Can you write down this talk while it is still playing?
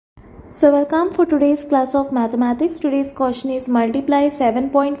So welcome for today's class of mathematics. Today's question is multiply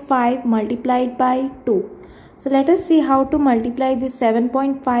 7.5 multiplied by 2. So let us see how to multiply this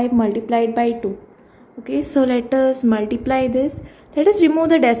 7.5 multiplied by 2. Okay, so let us multiply this. Let us remove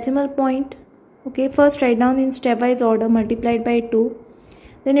the decimal point. Okay, first write down in stepwise order multiplied by 2.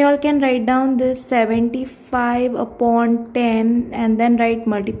 Then you all can write down this 75 upon 10 and then write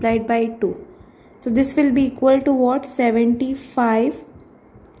multiplied by 2. So this will be equal to what? 75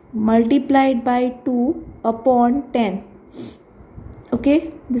 multiplied by 2 upon 10.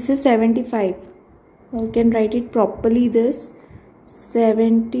 Okay, this is 75. You can write it properly. This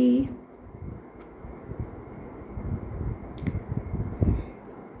 70.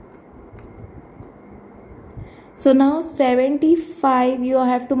 So now 75 you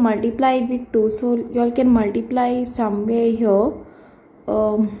have to multiply it with 2. So you all can multiply somewhere here.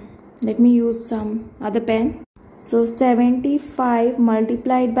 Let me use some other pen. So 75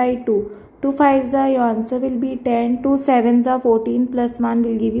 multiplied by 2. 2 5s are, your answer will be 10. 2 7s are 14 plus 1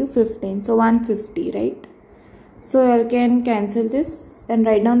 will give you 15. So 150, right? So you all can cancel this and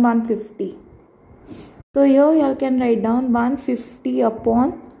write down 150. So here you all can write down 150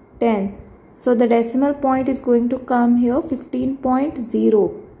 upon 10. So the decimal point is going to come here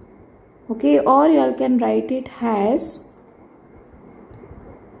 15.0. Okay, or you all can write it as,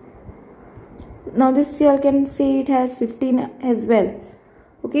 now this you all can say it has 15 as well.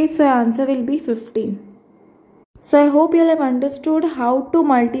 Okay, so answer will be 15. So I hope you all have understood how to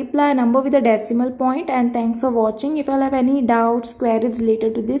multiply a number with a decimal point, and thanks for watching. If you all have any doubts, queries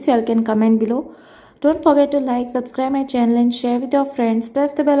related to this, you all can comment below. Don't forget to like, subscribe my channel and share with your friends.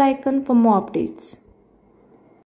 Press the bell icon for more updates.